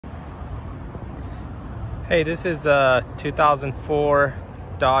Hey, this is a 2004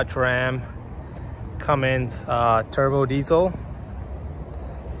 Dodge Ram Cummins turbo diesel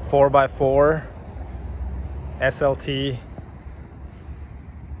 4x4 SLT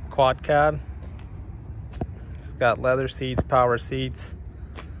quad cab. It's got leather seats, power seats,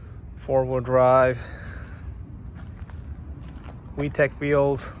 4-wheel drive, WeTech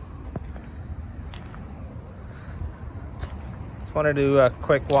wheels. Just wanted to do a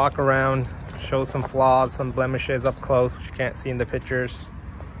quick walk around, show some flaws, some blemishes up close, which you can't see in the pictures.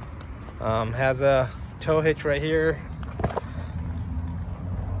 Has a tow hitch right here.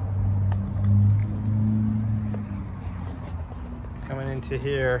 Coming into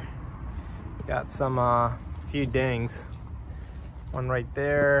here, got some few dings. One right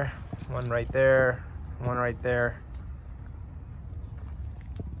there, one right there, one right there.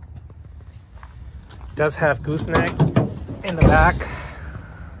 Does have gooseneck in the back.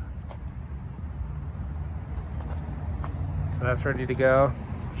 So that's ready to go.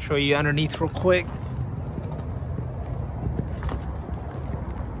 Show you underneath real quick.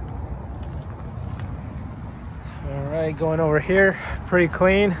 All right, going over here, pretty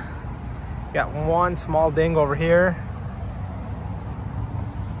clean. Got one small ding over here.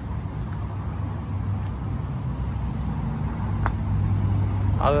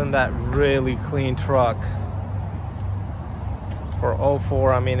 Other than that, really clean truck. For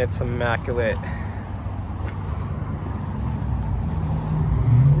 04, I mean, it's immaculate.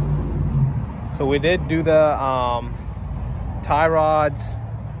 So we did do the tie rods,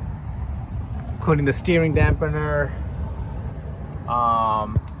 including the steering dampener,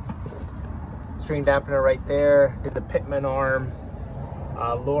 right there. Did the pitman arm,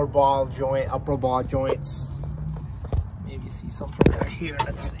 lower ball joint, upper ball joints. Maybe see some from right here.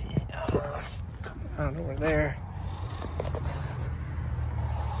 Let's see. Come on over there.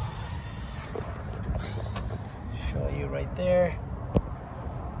 Show you right there.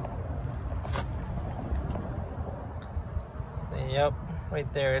 Yep,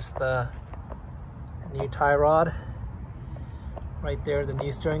 right there is the new tie rod. Right there, the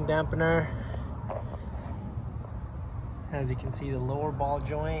new steering dampener. As you can see, the lower ball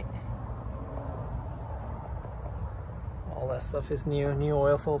joint. All that stuff is new. New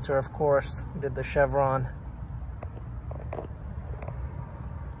oil filter, of course. We did the Chevron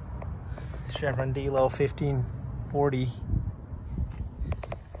Delo 1540.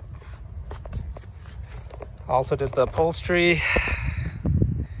 Also did the upholstery.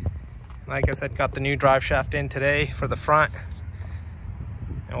 Like I said, got the new drive shaft in today for the front,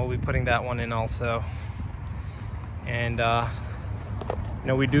 and we'll be putting that one in also. And you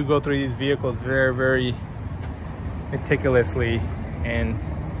know, we do go through these vehicles very, very meticulously, and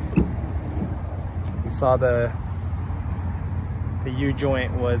we saw the U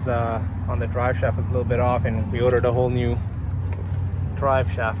joint was on the drive shaft was a little bit off, and we ordered a whole new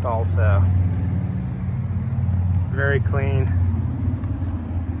drive shaft also. Very clean.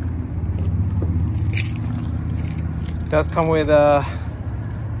 Does come with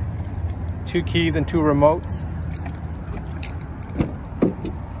 2 keys and 2 remotes.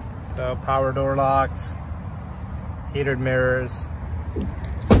 So power door locks, heated mirrors.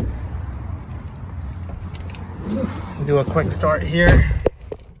 Do a quick start here.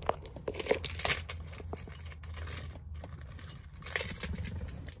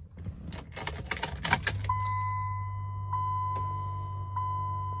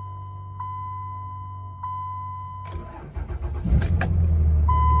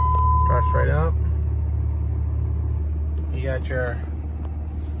 Starts right up. You got your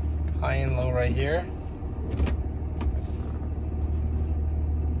high and low right here.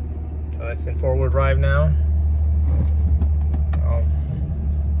 So that's in 4-wheel drive now.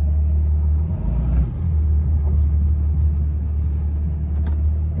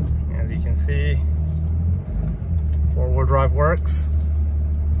 As you can see, 4-wheel drive works.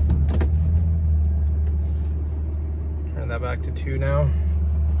 Turn that back to 2 now.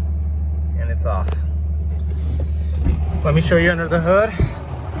 And it's off. Let me show you under the hood.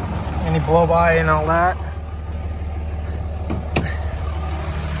 Any blow by and all that.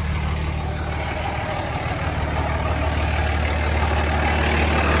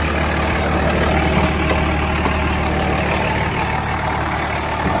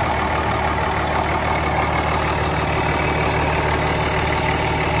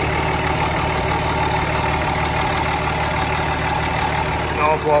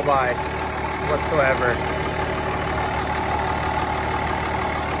 No blow by whatsoever.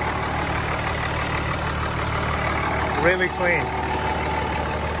 Really clean.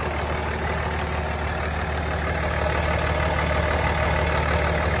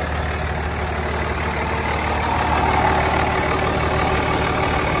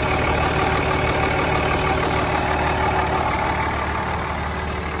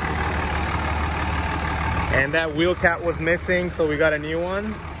 And that wheel cap was missing, so we got a new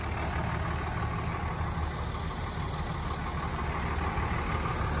one.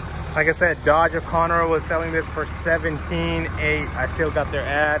 Like I said, Dodge O'Connor was selling this for $17,800. I still got their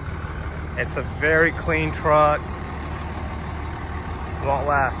ad. It's a very clean truck. Won't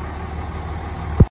last.